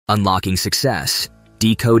Unlocking Success: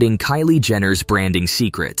 Decoding Kylie Jenner's Branding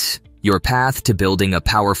Secrets. Your path to building a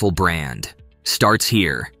powerful brand starts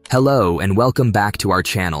here. Hello and welcome back to our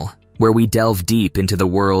channel, where we delve deep into the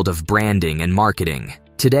world of branding and marketing.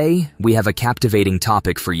 Today, we have a captivating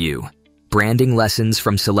topic for you: branding lessons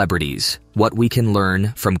from celebrities, what we can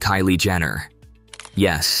learn from Kylie Jenner.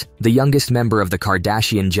 Yes, the youngest member of the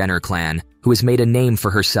Kardashian-Jenner clan, who has made a name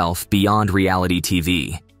for herself beyond reality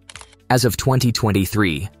TV. As of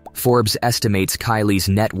 2023, Forbes estimates Kylie's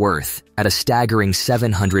net worth at a staggering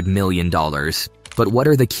 $700 million. But what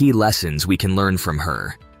are the key lessons we can learn from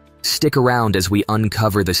her? Stick around as we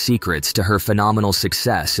uncover the secrets to her phenomenal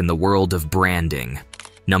success in the world of branding.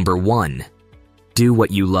 Number 1. Do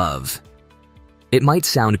what you love. It might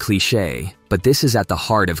sound cliché, but this is at the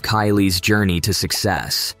heart of Kylie's journey to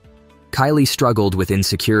success. Kylie struggled with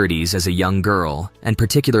insecurities as a young girl, and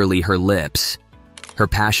particularly her lips. Her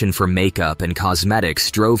passion for makeup and cosmetics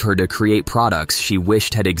drove her to create products she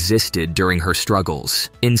wished had existed during her struggles.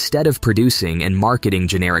 Instead of producing and marketing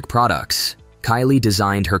generic products, Kylie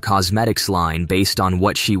designed her cosmetics line based on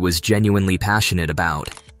what she was genuinely passionate about.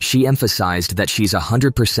 She emphasized that she's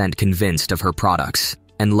 100% convinced of her products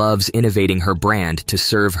and loves innovating her brand to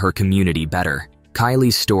serve her community better.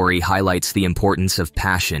 Kylie's story highlights the importance of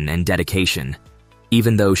passion and dedication.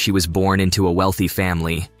 Even though she was born into a wealthy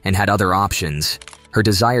family and had other options, her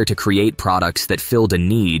desire to create products that filled a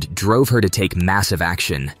need drove her to take massive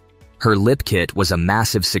action. Her lip kit was a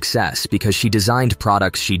massive success because she designed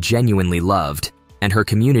products she genuinely loved, and her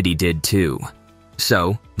community did too.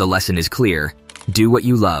 So, the lesson is clear: do what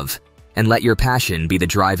you love, and let your passion be the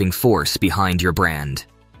driving force behind your brand.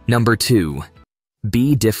 Number 2.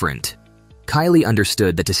 Be different. Kylie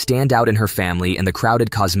understood that to stand out in her family and the crowded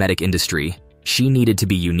cosmetic industry, she needed to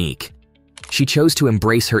be unique. She chose to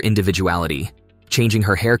embrace her individuality, changing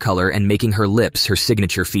her hair color and making her lips her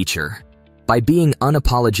signature feature. By being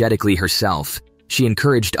unapologetically herself, she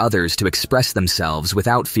encouraged others to express themselves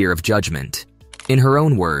without fear of judgment. In her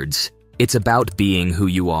own words, "It's about being who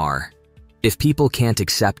you are. If people can't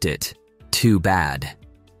accept it, too bad."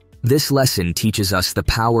 This lesson teaches us the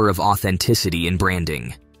power of authenticity in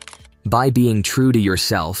branding. By being true to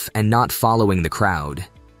yourself and not following the crowd,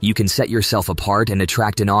 you can set yourself apart and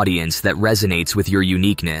attract an audience that resonates with your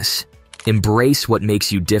uniqueness. Embrace what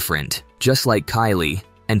makes you different, just like Kylie,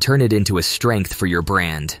 and turn it into a strength for your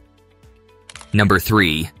brand. Number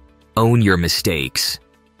 3. Own your mistakes.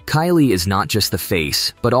 Kylie is not just the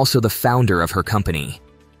face, but also the founder of her company.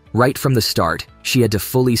 Right from the start, she had to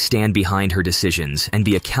fully stand behind her decisions and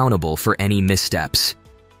be accountable for any missteps.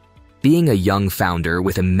 Being a young founder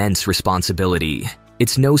with immense responsibility,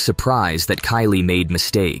 it's no surprise that Kylie made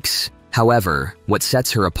mistakes. However, what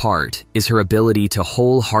sets her apart is her ability to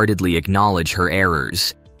wholeheartedly acknowledge her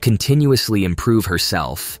errors, continuously improve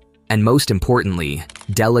herself, and most importantly,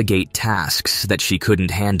 delegate tasks that she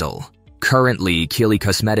couldn't handle. Currently, Kylie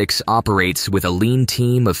Cosmetics operates with a lean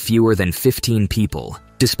team of fewer than 15 people,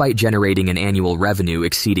 despite generating an annual revenue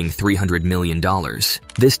exceeding $300 million.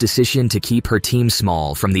 This decision to keep her team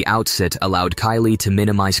small from the outset allowed Kylie to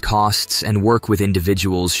minimize costs and work with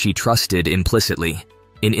individuals she trusted implicitly.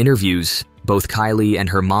 In interviews, both Kylie and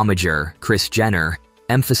her momager, Kris Jenner,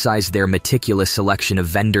 emphasized their meticulous selection of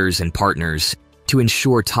vendors and partners to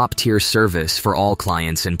ensure top-tier service for all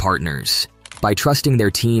clients and partners. By trusting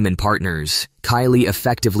their team and partners, Kylie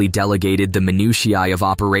effectively delegated the minutiae of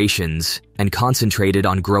operations and concentrated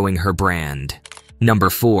on growing her brand.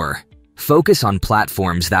 Number 4. Focus on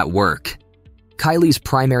platforms that work. Kylie's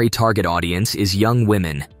primary target audience is young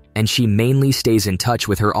women, and she mainly stays in touch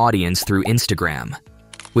with her audience through Instagram.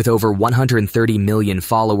 With over 130 million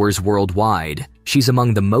followers worldwide, she's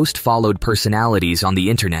among the most followed personalities on the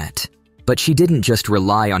internet. But she didn't just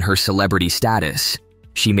rely on her celebrity status.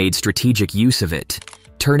 She made strategic use of it,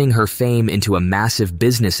 turning her fame into a massive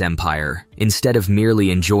business empire instead of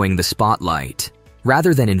merely enjoying the spotlight.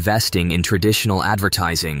 Rather than investing in traditional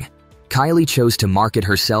advertising, Kylie chose to market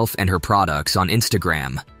herself and her products on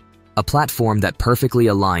Instagram, a platform that perfectly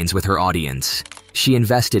aligns with her audience. She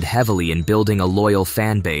invested heavily in building a loyal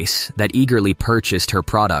fan base that eagerly purchased her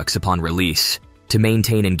products upon release. To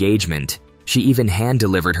maintain engagement, she even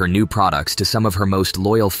hand-delivered her new products to some of her most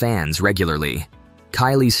loyal fans regularly.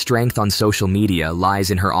 Kylie's strength on social media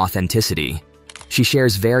lies in her authenticity. She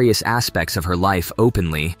shares various aspects of her life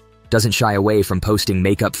openly, doesn't shy away from posting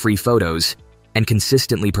makeup-free photos, and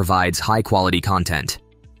consistently provides high-quality content.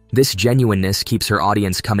 This genuineness keeps her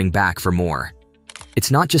audience coming back for more. It's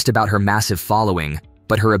not just about her massive following,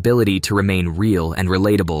 but her ability to remain real and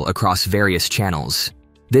relatable across various channels.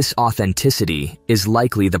 This authenticity is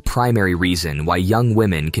likely the primary reason why young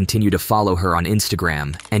women continue to follow her on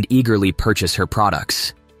Instagram and eagerly purchase her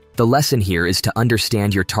products. The lesson here is to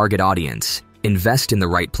understand your target audience, invest in the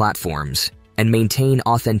right platforms, and maintain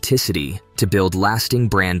authenticity to build lasting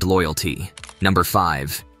brand loyalty. Number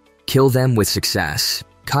 5. Kill them with success.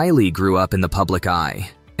 Kylie grew up in the public eye,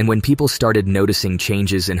 and when people started noticing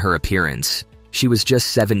changes in her appearance, she was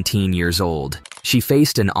just 17 years old. She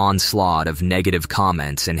faced an onslaught of negative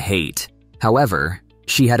comments and hate. However,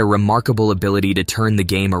 she had a remarkable ability to turn the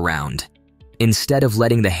game around. Instead of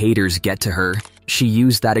letting the haters get to her, she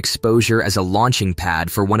used that exposure as a launching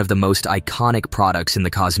pad for one of the most iconic products in the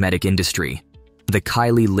cosmetic industry, the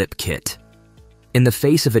Kylie Lip Kit. In the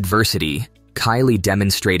face of adversity, Kylie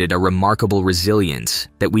demonstrated a remarkable resilience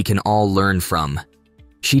that we can all learn from.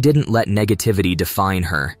 She didn't let negativity define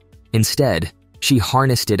her. Instead, she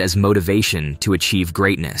harnessed it as motivation to achieve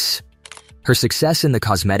greatness. Her success in the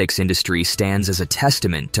cosmetics industry stands as a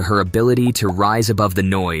testament to her ability to rise above the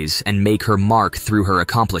noise and make her mark through her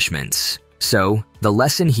accomplishments. So, the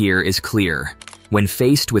lesson here is clear. When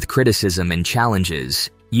faced with criticism and challenges,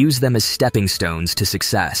 use them as stepping stones to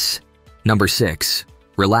success. Number 6.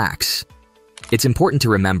 Relax. It's important to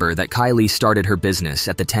remember that Kylie started her business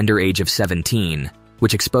at the tender age of 17,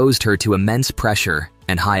 which exposed her to immense pressure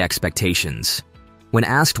and high expectations. When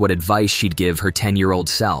asked what advice she'd give her 10-year-old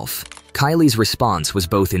self, Kylie's response was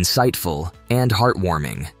both insightful and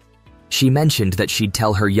heartwarming. She mentioned that she'd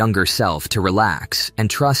tell her younger self to relax and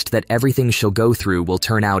trust that everything she'll go through will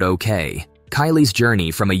turn out okay. Kylie's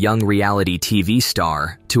journey from a young reality TV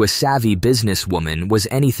star to a savvy businesswoman was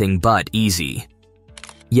anything but easy.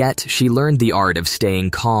 Yet, she learned the art of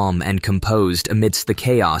staying calm and composed amidst the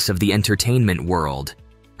chaos of the entertainment world.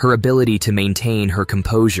 Her ability to maintain her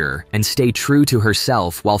composure and stay true to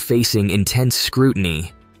herself while facing intense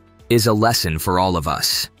scrutiny is a lesson for all of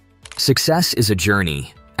us. Success is a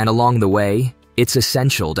journey, and along the way, it's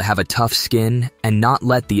essential to have a tough skin and not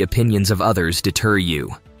let the opinions of others deter you.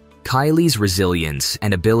 Kylie's resilience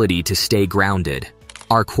and ability to stay grounded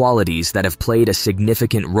are qualities that have played a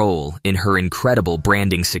significant role in her incredible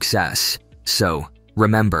branding success. So,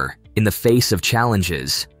 remember, in the face of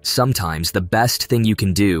challenges, sometimes the best thing you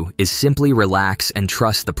can do is simply relax and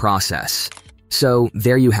trust the process. So,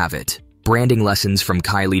 there you have it. Branding lessons from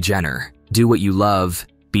Kylie Jenner. Do what you love,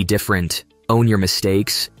 be different, own your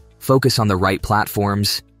mistakes, focus on the right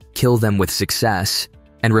platforms, kill them with success,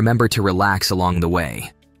 and remember to relax along the way.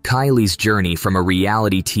 Kylie's journey from a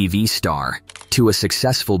reality TV star to a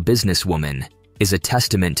successful businesswoman is a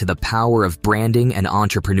testament to the power of branding and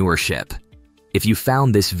entrepreneurship. If you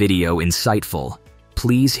found this video insightful,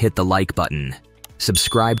 please hit the like button,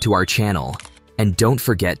 subscribe to our channel, and don't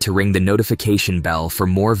forget to ring the notification bell for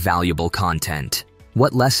more valuable content.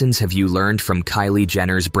 What lessons have you learned from Kylie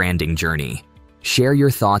Jenner's branding journey? Share your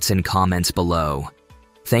thoughts and comments below.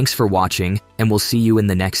 Thanks for watching, and we'll see you in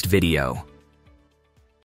the next video.